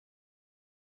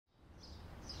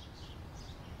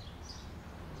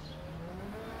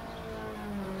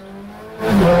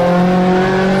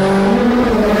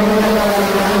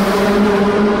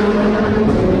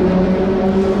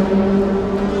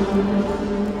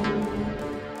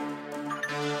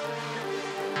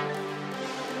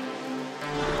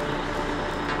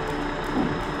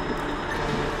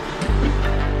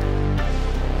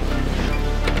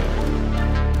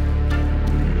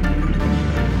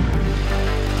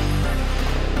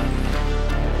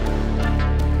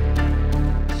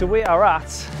So we are at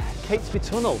Catesby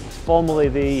Tunnel, formerly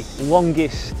the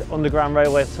longest underground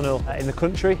railway tunnel in the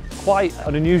country. Quite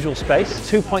an unusual space,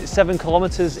 2.7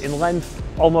 kilometres in length,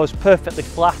 almost perfectly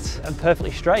flat and perfectly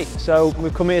straight. So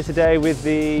we've come here today with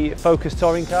the Focus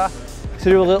touring car to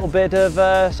do a little bit of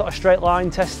sort of straight line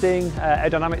testing,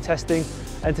 aerodynamic testing,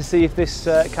 and to see if this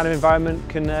kind of environment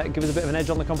can give us a bit of an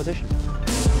edge on the competition.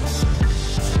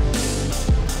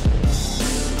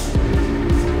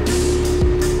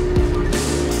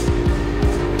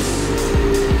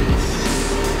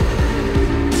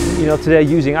 You know, today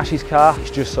using Ash's car,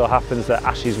 it just so happens that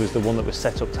Ash's was the one that was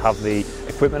set up to have the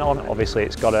equipment on. Obviously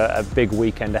it's got a big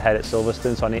weekend ahead at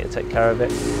Silverstone, so I need to take care of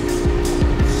it.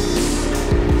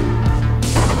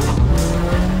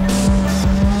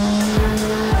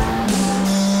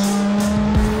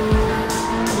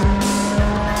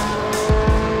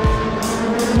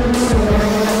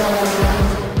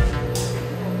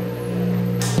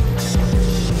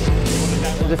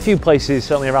 There's a few places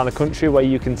certainly around the country where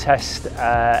you can test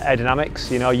aerodynamics,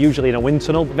 you know, usually in a wind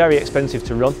tunnel, very expensive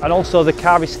to run. And also the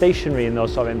car is stationary in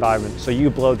those sort of environments, so you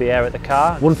blow the air at the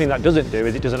car. One thing that doesn't do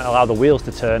is it doesn't allow the wheels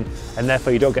to turn, and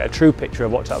therefore you don't get a true picture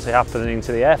of what's actually happening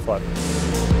into the airflow.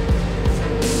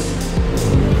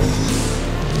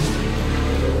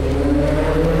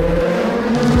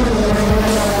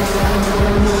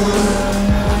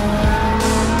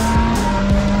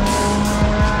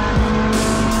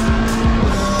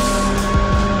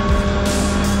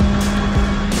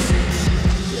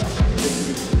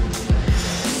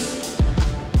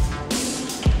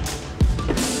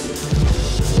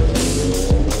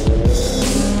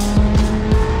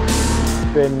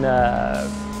 Been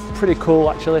pretty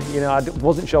cool actually. You know, I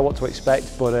wasn't sure what to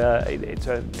expect, but it's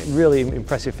a really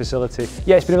impressive facility.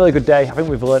 Yeah, it's been a really good day. I think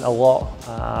we've learned a lot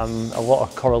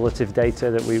of correlative data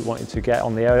that we wanted to get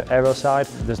on the aero side.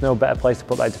 There's no better place to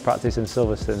put that into practice than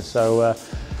Silverstone. So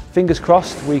fingers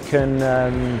crossed we can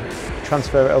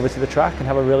transfer it over to the track and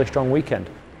have a really strong weekend.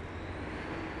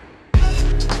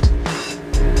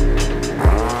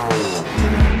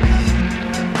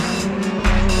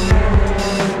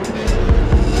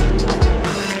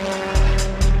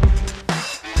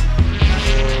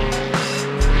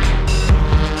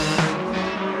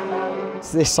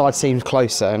 This side seems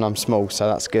closer and I'm small, so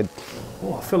that's good.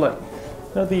 Oh, I feel like,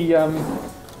 you know,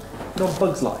 the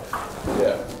Bug's Life?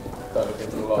 Yeah. Don't look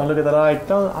into the light. Don't look at that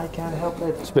eye. I can't help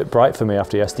it. It's a bit bright for me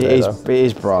after yesterday. It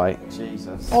is bright.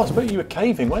 Jesus. Oh, it's about you were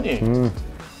caving, weren't you?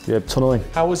 Yeah, tunnelling.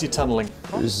 How was your tunnelling?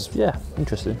 It was, yeah,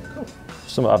 interesting. Cool.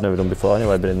 Something I've never done before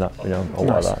anyway, been in that, you know, all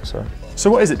like that.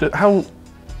 So what is it? How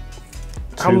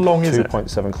long is it?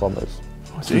 2.7 kilometres.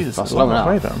 Oh, Jesus, that's long enough.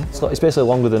 Way, then. It's basically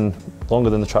longer than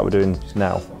the track we're doing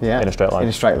now. Yeah. In a straight line. In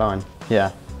a straight line.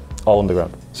 Yeah. All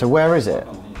underground. So where is it?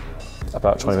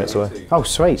 About 20 minutes away. Oh,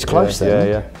 sweet. It's close then.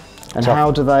 Yeah. And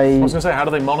how do they? I was going to say, how do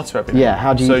they monitor everything? Yeah.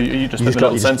 How do you? So you just put the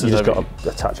little sensors You just over. got to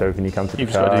attach everything you can to the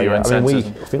Just car. got to do your own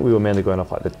sensors. I think we were mainly going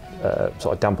off like the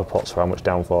sort of damper pots for how much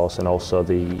downforce, and also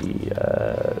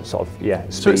the sort of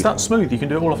speed. So it's that smooth. You can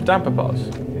do it all off damper pots.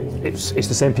 It's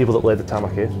the same people that laid the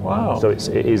tarmac here. Wow. So it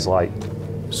is like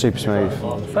super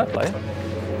smooth. Fair play.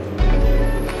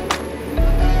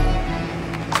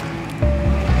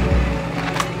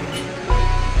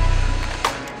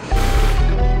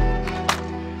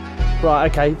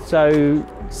 Right, okay, so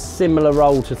similar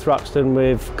role to Thruxton,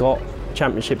 we've got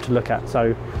championship to look at.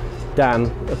 So Dan,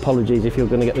 apologies if you're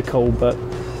going to get the call, but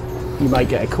you may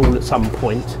get a call at some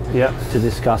point to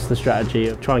discuss the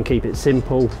strategy. Try and keep it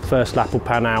simple. First lap will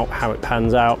pan out, how it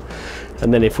pans out,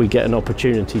 and then if we get an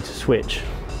opportunity to switch,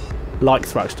 like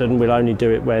Thruxton, we'll only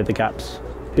do it where the gap's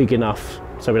big enough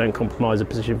so we don't compromise the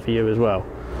position for you as well.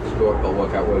 I'll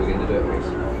work out where we're going to do it,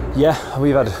 please. Yeah,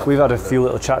 we've had a few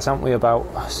little chats, haven't we,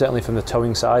 about certainly from the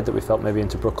towing side that we felt maybe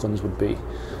into Brooklands would be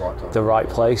the right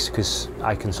place, because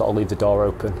I can sort of leave the door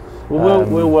open. Well,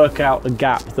 we'll work out a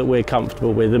gap that we're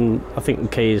comfortable with, and I think the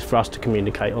key is for us to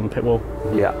communicate on the pit wall.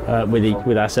 Yeah.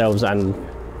 With ourselves and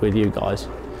with you guys.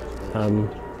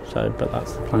 But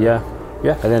that's the plan. Yeah.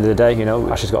 At the end of the day, you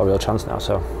know, Ash has got a real chance now,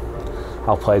 so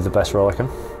I'll play the best role I can.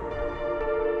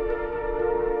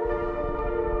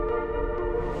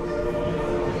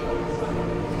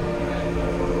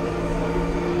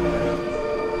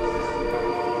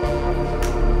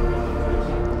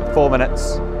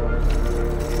 Minutes.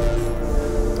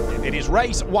 It is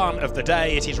race one of the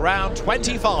day. It is round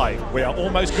 25. We are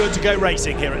almost good to go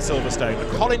racing here at Silverstone.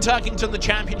 But Colin Turkington, the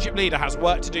championship leader, has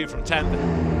work to do from 10th.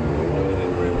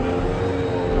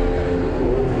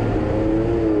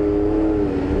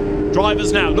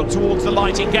 Drivers now look towards the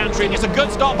light in gantry, and it's a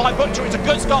good start by Butcher, it's a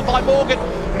good start by Morgan.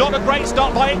 Not a great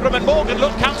start by Ingram, and Morgan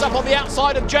comes up on the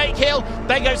outside of Jake Hill.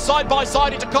 They go side by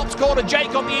side into Cop's corner.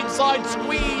 Jake on the inside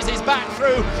squeezes back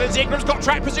through. As Ingram's got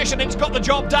track position and he's got the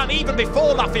job done even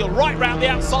before Luffield, right round the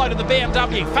outside of the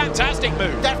BMW. Fantastic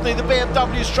move. Definitely the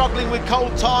BMW struggling with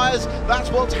cold tyres. That's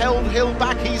what's held Hill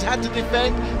back. He's had to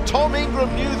defend. Tom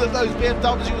Ingram knew that those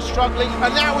BMWs were struggling,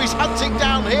 and now he's hunting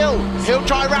down Hill. He'll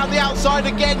try around the outside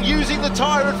again using the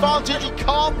tyre advantage. He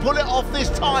can't pull it off this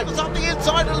time. It's up the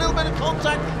inside, a little bit of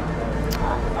contact.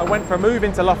 I went for a move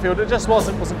into Luffield, it just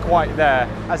wasn't quite there.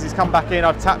 As he's come back in,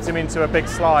 I've tapped him into a big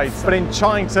slide. But in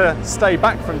trying to stay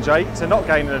back from Jake, to not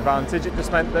gain an advantage, it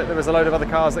just meant that there was a load of other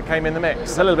cars that came in the mix.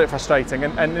 It's a little bit frustrating,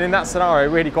 and in that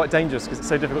scenario, really quite dangerous because it's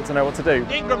so difficult to know what to do.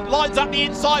 Ingram lines up the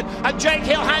inside, and Jake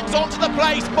Hill hangs on to the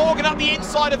place. Morgan up the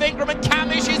inside of Ingram, and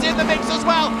Cammish is in the mix as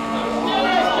well.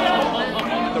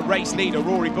 The race leader,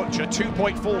 Rory Butcher,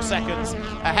 2.4 seconds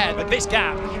ahead, but this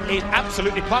gap is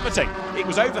absolutely plummeting. It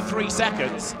was over 3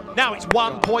 seconds, now it's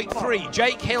 1.3.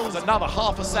 Jake Hill's another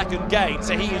half a second gain,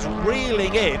 so he is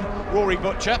reeling in Rory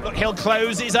Butcher. Look, Hill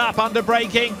closes up under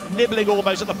braking, nibbling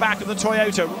almost at the back of the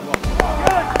Toyota.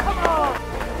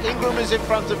 Ingram is in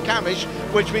front of Cammish,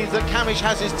 which means that Cammish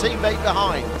has his teammate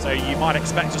behind. So you might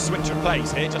expect a switch of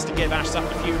place here just to give Ash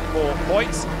Sutton a few more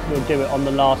points. We'll do it on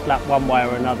the last lap one way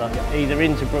or another, either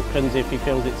into Brooklands if he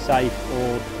feels it's safe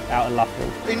or out of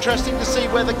Luffield. Interesting to see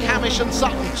whether Cammish and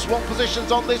Sutton swap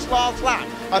positions on this last lap.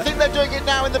 I think they're doing it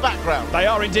now in the background. They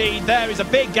are indeed. There is a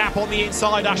big gap on the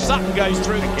inside. Ash Sutton goes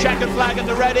through. Checkered flag at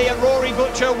the ready, and Rory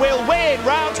Butcher will win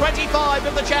round 25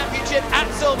 of the championship at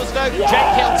Silverstone. Yeah.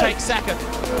 Jake Hill takes second.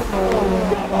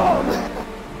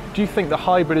 Do you think the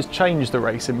hybrid has changed the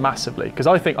racing massively? Because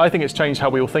I think it's changed how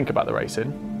we all think about the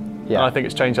racing. Yeah. And I think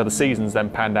it's changed how the season's then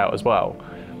panned out as well.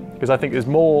 Because I think there's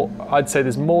more, I'd say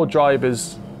there's more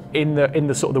drivers in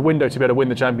the sort of the window to be able to win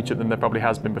the championship than there probably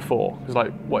has been before. Because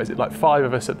like, what is it, like 5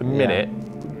 of us at the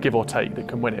minute, give or take, that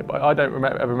can win it. But I don't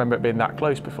ever remember it being that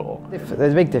close before.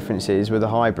 The big differences with the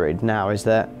hybrid now is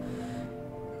that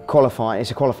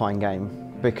it's a qualifying game.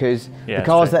 Because the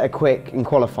cars that are quick in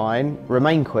qualifying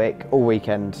remain quick all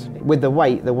weekend. With the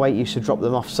weight used to drop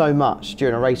them off so much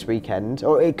during a race weekend,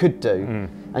 or it could do,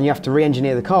 and you have to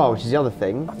re-engineer the car, which is the other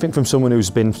thing. I think from someone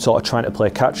who's been sort of trying to play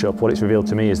catch-up, what it's revealed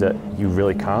to me is that you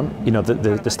really can't. You know,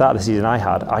 the start of the season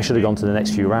I should have gone to the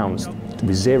next few rounds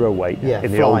with 0 weight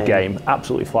in the old game,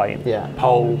 absolutely flying. Yeah.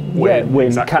 Pole, win,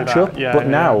 exactly catch up. But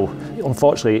now,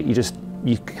 unfortunately,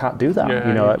 you can't do that. Yeah,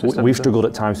 you know, we've struggled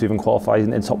at times to even qualify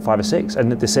in the top 5 or 6,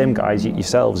 and the same guys,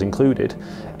 yourselves included.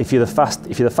 If you're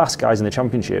the fast guys in the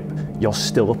championship, you're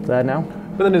still up there now.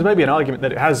 But then there's maybe an argument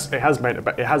that it has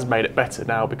made it better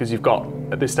now, because you've got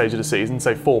at this stage of the season,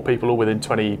 say 4 people all within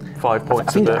 25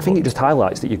 points. I think it just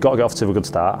highlights that you've got to get off to a good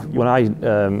start. When I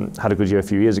had a good year a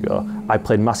few years ago, I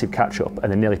played massive catch up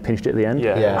and then nearly pinched it at the end.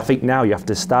 Yeah. I think now you have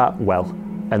to start well,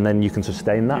 and then you can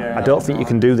sustain that. Yeah. I don't think you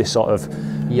can do this sort of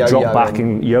drop back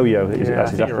and yo-yo.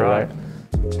 That's exactly right.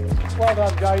 Well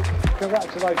done, Jake.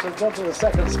 Congratulations. On to the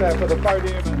second step of the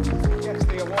podium and gets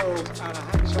the award and a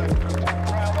handshake from Dan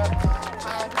Cammish.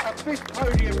 And a big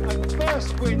podium and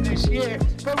first win this year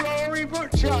for Rory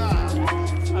Butcher.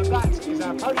 And that is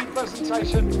our podium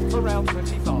presentation for round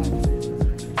 25.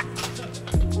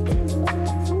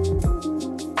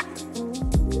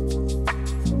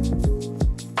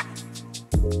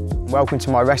 Welcome to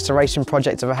my restoration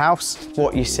project of a house.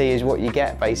 What you see is what you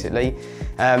get, basically.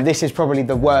 This is probably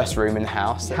the worst room in the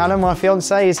house. Hannah, my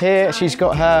fiance, is here. She's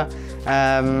got her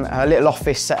little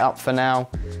office set up for now.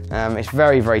 It's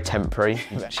very, very temporary.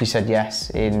 She said yes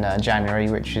in January,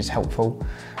 which is helpful.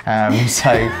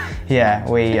 So yeah,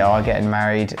 we are getting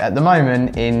married at the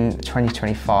moment in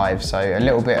 2025, so a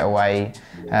little bit away,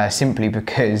 simply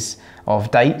because of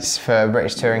dates for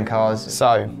British touring cars.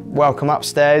 So welcome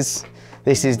upstairs.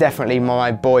 This is definitely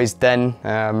my boys' den,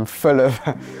 full of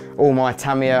all my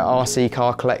Tamiya RC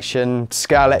car collection,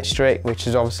 Ska Electric, which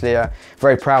is obviously a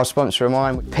very proud sponsor of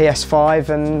mine, PS5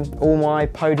 and all my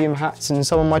podium hats and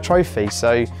some of my trophies.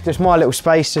 So just my little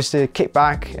space just to kick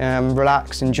back,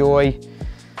 relax, enjoy,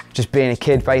 just being a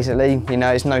kid basically. You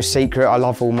know, it's no secret, I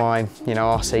love all my, you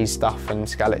know, RC stuff and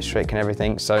Ska Electric and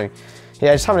everything. So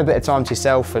yeah, just having a bit of time to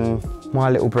yourself and my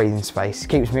little breathing space.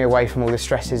 Keeps me away from all the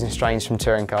stresses and strains from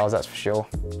touring cars, that's for sure.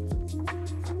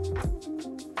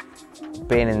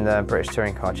 Being in the British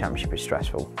Touring Car Championship is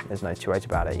stressful. There's no 2 ways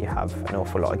about it. You have an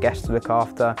awful lot of guests to look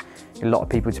after, a lot of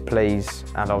people to please,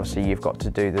 and obviously you've got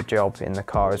to do the job in the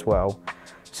car as well,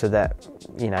 so that,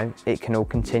 you know, it can all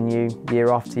continue year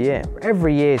after year.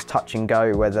 Every year is touch and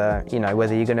go whether, you know,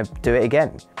 whether you're going to do it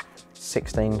again.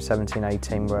 16, 17,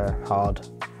 18 were hard,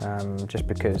 just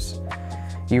because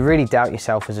you really doubt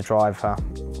yourself as a driver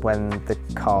when the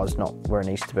car's not where it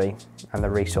needs to be and the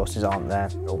resources aren't there.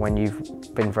 Or when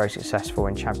you've been very successful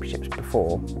in championships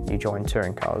before, you join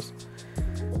touring cars,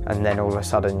 and then all of a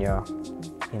sudden you're,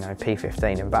 you know,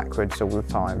 P15 and backwards all the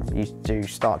time. You do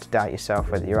start to doubt yourself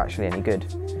whether you're actually any good.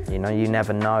 You know, you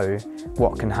never know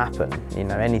what can happen. You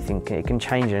know, anything, it can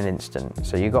change in an instant.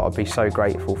 So you've got to be so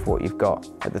grateful for what you've got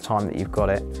at the time that you've got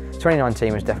it.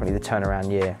 2019 was definitely the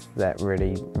turnaround year that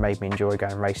really made me enjoy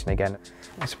going racing again.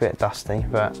 It's a bit dusty,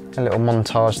 but a little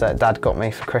montage that Dad got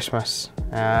me for Christmas,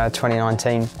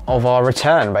 2019, of our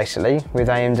return basically with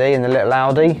AMD in the little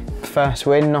Audi. First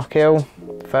win, Knockhill,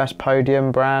 first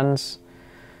podium, Brands.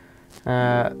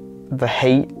 The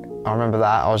heat, I remember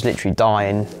that, I was literally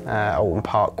dying at Alton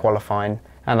Park qualifying,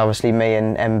 and obviously me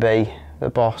and MB, the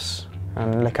boss,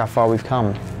 and look how far we've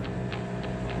come.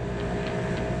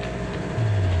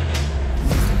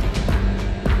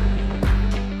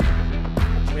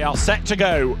 We are set to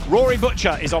go. Rory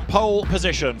Butcher is on pole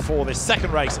position for this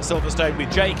second race at Silverstone,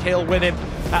 with Jake Hill winning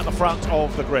at the front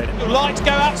of the grid. Lights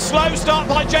go out, slow start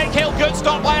by Jake Hill, good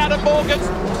start by Adam Morgan.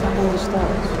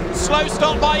 Slow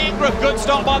start by Ingram, good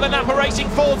start by the Napa Racing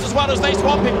Fords as well as they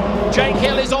swamp him. Jake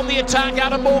Hill is on the attack,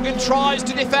 Adam Morgan tries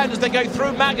to defend as they go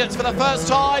through maggots for the first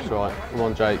time. That's right, come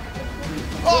on Jake.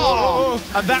 Oh!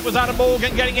 And that was Adam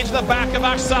Morgan getting into the back of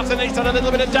Ash Sutton. He's done a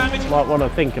little bit of damage. Might want to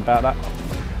think about that,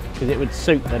 because it would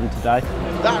suit them today.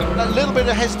 That little bit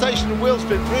of hesitation and wheel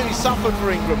spin really suffered for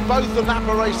Ingram. Both the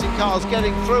Napa Racing cars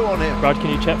getting through on him. Brad,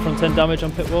 can you check front end damage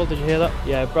on pit wall? Did you hear that?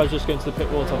 Yeah, Brad's just going to the pit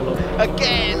wall to have a look.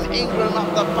 Again, Ingram up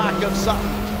the back of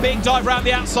Sutton. Big dive round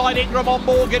the outside, Ingram on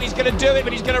Morgan. He's going to do it,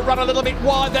 but he's going to run a little bit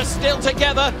wide. They're still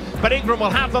together, but Ingram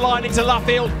will have the line into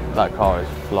Luffield. That car is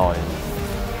flying.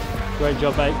 Great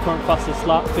job, mate. Current fastest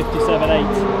lap,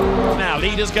 57.8. Now,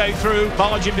 leaders go through.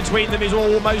 Margin between them is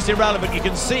almost irrelevant. You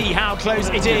can see how close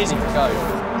it is.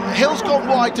 Hill's gone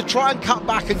wide to try and cut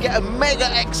back and get a mega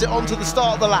exit onto the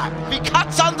start of the lap. He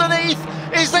cuts underneath.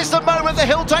 Is this the moment that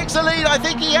Hill takes the lead? I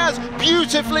think he has.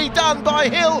 Beautifully done by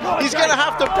Hill. He's going to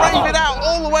have to brave it out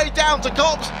all the way down to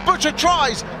Cops. Butcher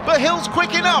tries, but Hill's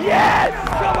quick enough. Yes!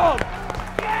 Come on!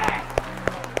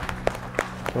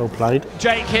 Well played.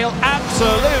 Jake Hill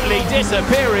absolutely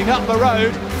disappearing up the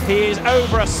road. He is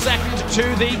over a second to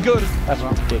the good. That's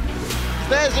ridiculous.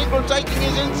 There's Ingram taking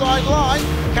his inside line.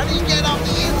 Can he get up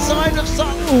the inside of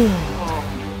Sutton?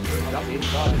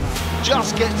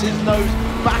 Just gets his nose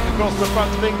back across the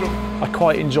front of Ingram. I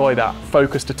quite enjoy that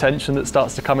focused attention that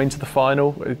starts to come into the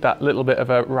final. That little bit of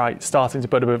a, right, starting to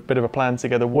put a bit of a plan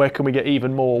together. Where can we get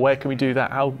even more? Where can we do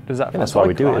that? How does that feel? That's why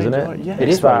we do it, isn't it? Yeah.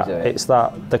 It's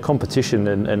that the competition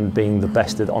and being the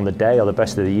best on the day or the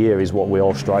best of the year is what we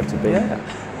all strive to be.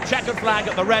 Yeah. Checkered flag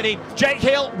at the ready. Jake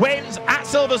Hill wins at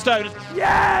Silverstone.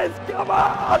 Yes! Come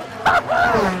on!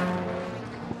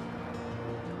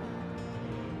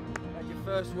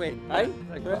 First win, eh?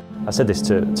 I said this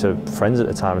to friends at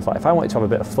the time. If I wanted to have a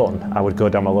bit of fun, I would go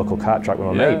down my local kart track with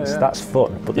my mates. That's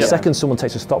fun. But the second someone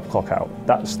takes a stop clock out,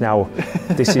 that's now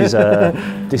this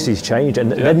is changed,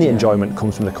 and then the enjoyment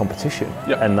comes from the competition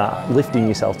and that lifting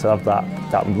yourself to have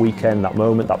that weekend, that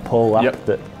moment, that pole lap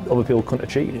that other people couldn't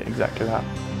achieve. Yeah, exactly that.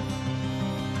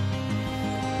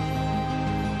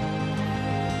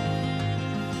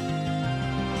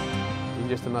 You can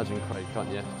just imagine Craig,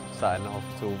 can't you? Sat in the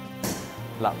hospital,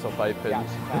 laptop open,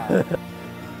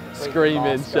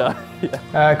 screaming.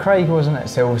 Craig wasn't at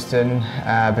Silverstone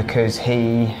because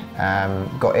he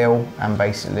got ill, and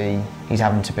basically he's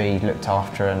having to be looked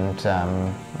after and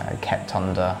kept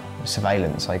under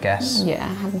surveillance, I guess. Yeah,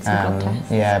 having some blood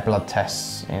tests. Yeah, blood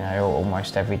tests, you know,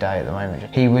 almost every day at the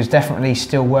moment. He was definitely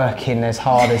still working as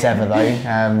hard as ever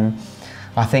though.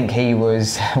 I think he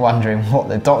was wondering what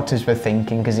the doctors were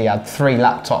thinking, because he had 3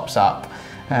 laptops up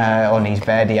on his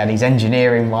bed. He had his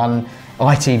engineering one,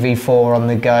 ITV4 on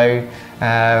the go,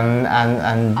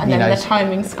 and you then know, the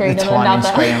timing screen the on timing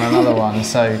screen on another one.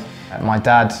 So my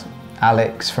dad,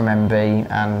 Alex from MB,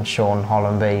 and Sean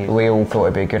Hollenby, we all thought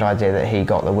it'd be a good idea that he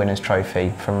got the winner's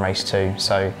trophy from race 2.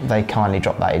 So they kindly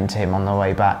dropped that into him on the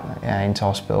way back into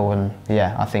hospital, and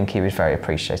yeah, I think he was very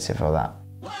appreciative of that.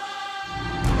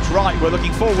 Right, we're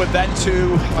looking forward then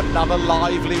to another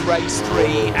lively race 3,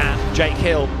 and Jake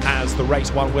Hill, as the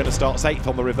race 1 winner, starts 8th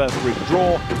on the reverse route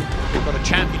draw. We've got a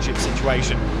championship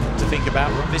situation to think about.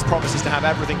 This promises to have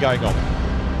everything going on.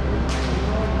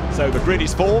 So the grid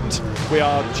is formed. We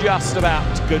are just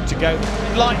about good to go.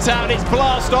 Lights out, it's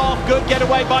blast off. Good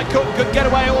getaway by Cook. Good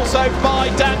getaway also by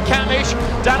Dan Cammish.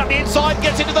 Dan up the inside,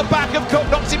 gets into the back of Cook,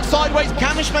 knocks him sideways.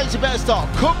 Cammish makes a better start.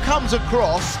 Cook comes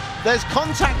across. There's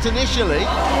contact initially.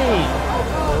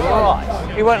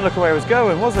 Right. He won't look where he was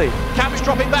going, was he? Cammish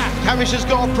dropping back. Cammish has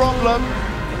got a problem.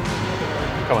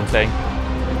 Come on, team.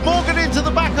 Morgan into the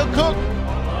back of Cook.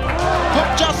 Cook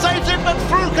just saves it, but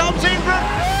through comes Ingram.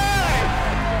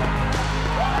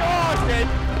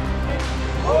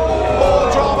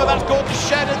 More drama, that's Gordon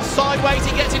Shedden sideways,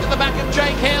 he gets into the back of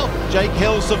Jake Hill. Jake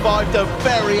Hill survived a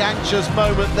very anxious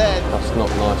moment then. That's not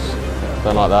nice.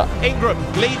 Don't like that. Ingram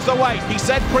leads the way. He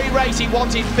said pre-race he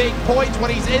wanted big points.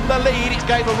 When he's in the lead, it's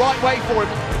going the right way for him.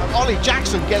 And Ollie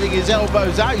Jackson getting his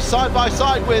elbows out. He's side by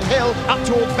side with Hill. Up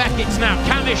towards Beckett's now.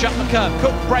 Cammish up the curve.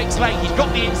 Cook breaks late. He's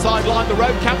got the inside line. The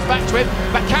road comes back to him.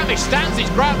 But Cammish stands his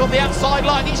ground on the outside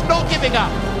line. He's not giving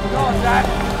up.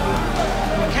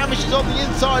 Cammish is on the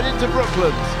inside into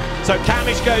Brooklands. So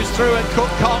Cammish goes through and Cook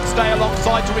can't stay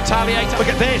alongside to retaliate. Look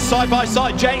at this, side by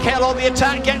side. Jake Hill on the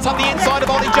attack, gets on the inside of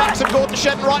Ollie Jackson. Gordon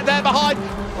Shedden right there behind.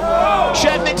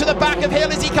 Shedden into the back of Hill.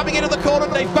 Is he coming into the corner?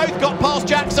 They've both got past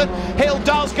Jackson. Hill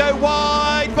does go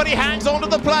wide, but he hangs on to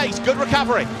the place. Good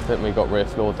recovery. I think we got rear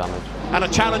floor damage. And a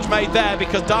challenge made there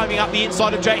because diving up the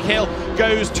inside of Jake Hill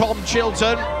goes Tom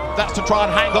Chilton. That's to try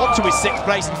and hang on to his 6th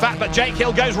place, in fact, but Jake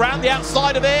Hill goes round the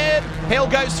outside of him. Hill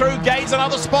goes through, gains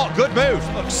another spot. Good move.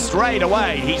 Looks straight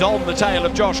away. He's on the tail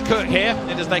of Josh Cook here.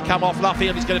 And as they come off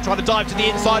Luffield, he's going to try to dive to the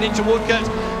inside into Woodcote.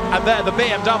 And there the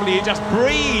BMW just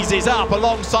breezes up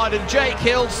alongside, and Jake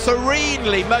Hill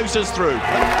serenely motors through. I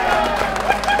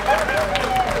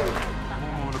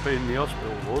don't want to be in the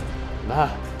hospital ward. Nah.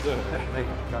 Yeah,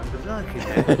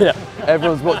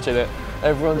 everyone's watching it.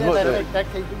 Everyone's watching it.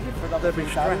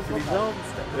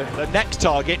 The next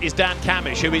target is Dan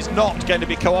Cammish, who is not going to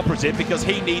be cooperative because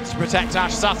he needs to protect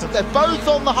Ash Sutton. They're both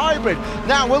on the hybrid.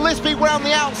 Now, will this be round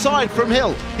the outside from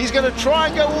Hill? He's going to try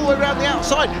and go all the way around the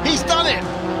outside. He's done it.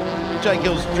 Jake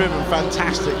Hill's driven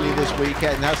fantastically this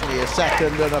weekend, hasn't he? A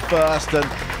 2nd and a 1st, and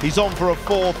he's on for a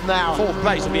 4th now. 4th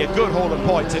place will be a good haul of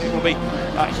points, and it will be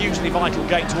a hugely vital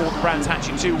game toward the Brands Hatch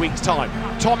in 2 weeks' time.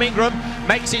 Tom Ingram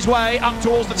makes his way up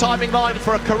towards the timing line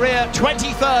for a career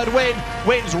 23rd win,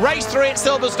 wins race 3 at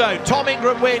Silverstone. Tom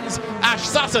Ingram wins, Ash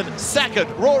Sutton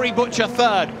 2nd, Rory Butcher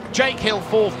 3rd, Jake Hill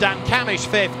 4th, Dan Cammish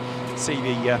 5th. See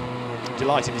the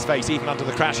delight in his face, even under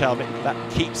the crash helmet. That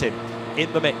keeps him in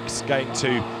the mix going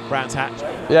to Brands Hatch.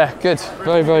 Yeah, good.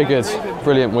 Very, very good.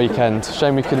 Brilliant weekend.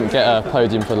 Shame we couldn't get a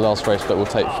podium for the last race, but we'll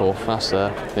take 4th. That's,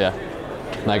 yeah,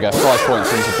 mega. 5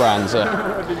 points into Brands.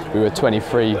 We were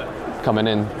 23 coming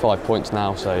in, 5 points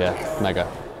now, so yeah, mega.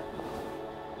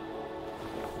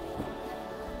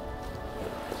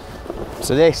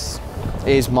 So this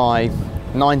is my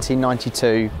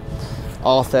 1992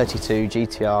 R32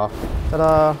 GTR.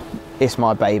 Ta-da! It's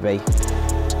my baby.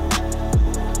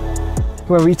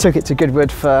 When we took it to Goodwood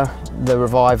for the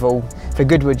revival, for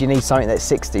Goodwood you need something that's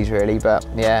 60s really, but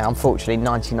yeah, unfortunately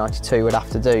 1992 would have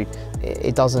to do.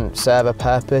 It doesn't serve a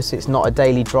purpose, it's not a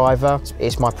daily driver,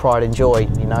 it's my pride and joy,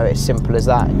 you know, it's simple as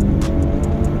that.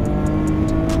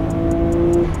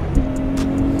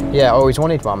 Yeah, I always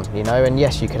wanted one, you know, and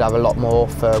yes, you could have a lot more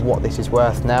for what this is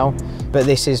worth now, but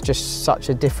this is just such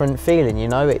a different feeling, you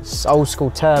know, it's old school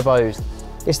turbos.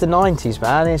 It's the 90s,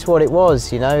 man, it's what it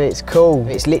was, you know, it's cool.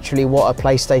 It's literally what a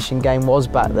PlayStation game was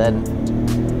back then.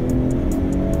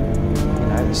 You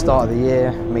know, at the start of the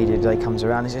year, media day comes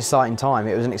around, it's an exciting time.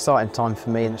 It was an exciting time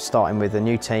for me, starting with a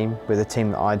new team, with a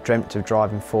team that I dreamt of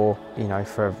driving for, you know,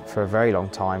 for a very long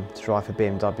time, to drive for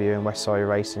BMW and West Surrey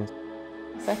Racing.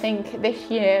 So I think this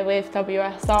year with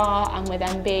WSR and with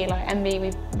MB, like MB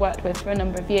we've worked with for a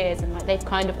number of years, and like they've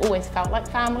kind of always felt like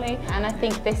family. And I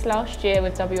think this last year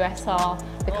with WSR,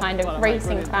 the kind of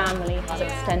racing family has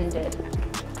extended.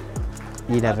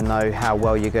 You never know how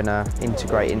well you're going to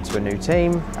integrate into a new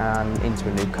team and into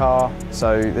a new car.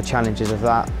 So the challenges of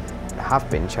that have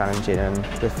been challenging, and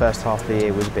the first half of the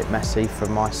year was a bit messy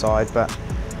from my side, but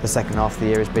the second half of the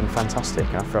year has been fantastic,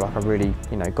 and I feel like I really,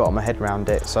 you know, got my head around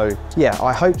it. So yeah,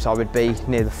 I hoped I would be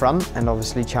near the front and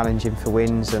obviously challenging for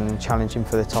wins and challenging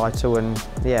for the title, and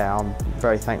yeah, I'm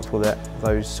very thankful that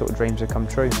those sort of dreams have come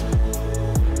true.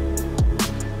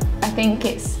 I think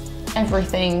it's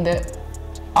everything that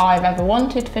I've ever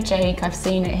wanted for Jake. I've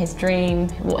seen it, his dream,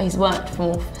 what he's worked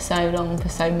for so long, for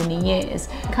so many years.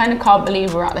 I kind of can't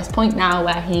believe we're at this point now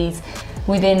where he's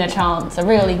within a chance, a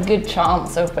really good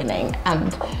chance of winning,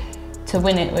 and to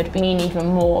win it would mean even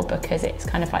more because it's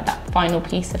kind of like that final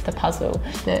piece of the puzzle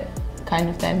that kind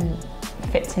of then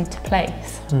fits into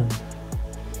place.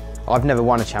 I've never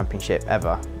won a championship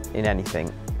ever in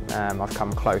anything. I've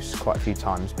come close quite a few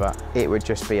times, but it would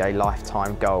just be a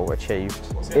lifetime goal achieved.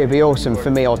 It would be awesome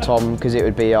for me or Tom because it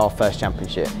would be our first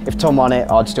championship. If Tom won it,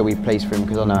 I'd still be pleased for him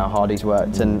because I know how hard he's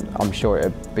worked, and I'm sure it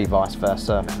would be vice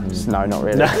versa. No, not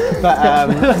really.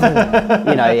 But,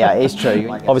 you know, yeah, it's true.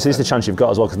 Obviously, it's the chance you've got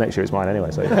as well because next year it's mine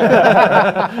anyway. So.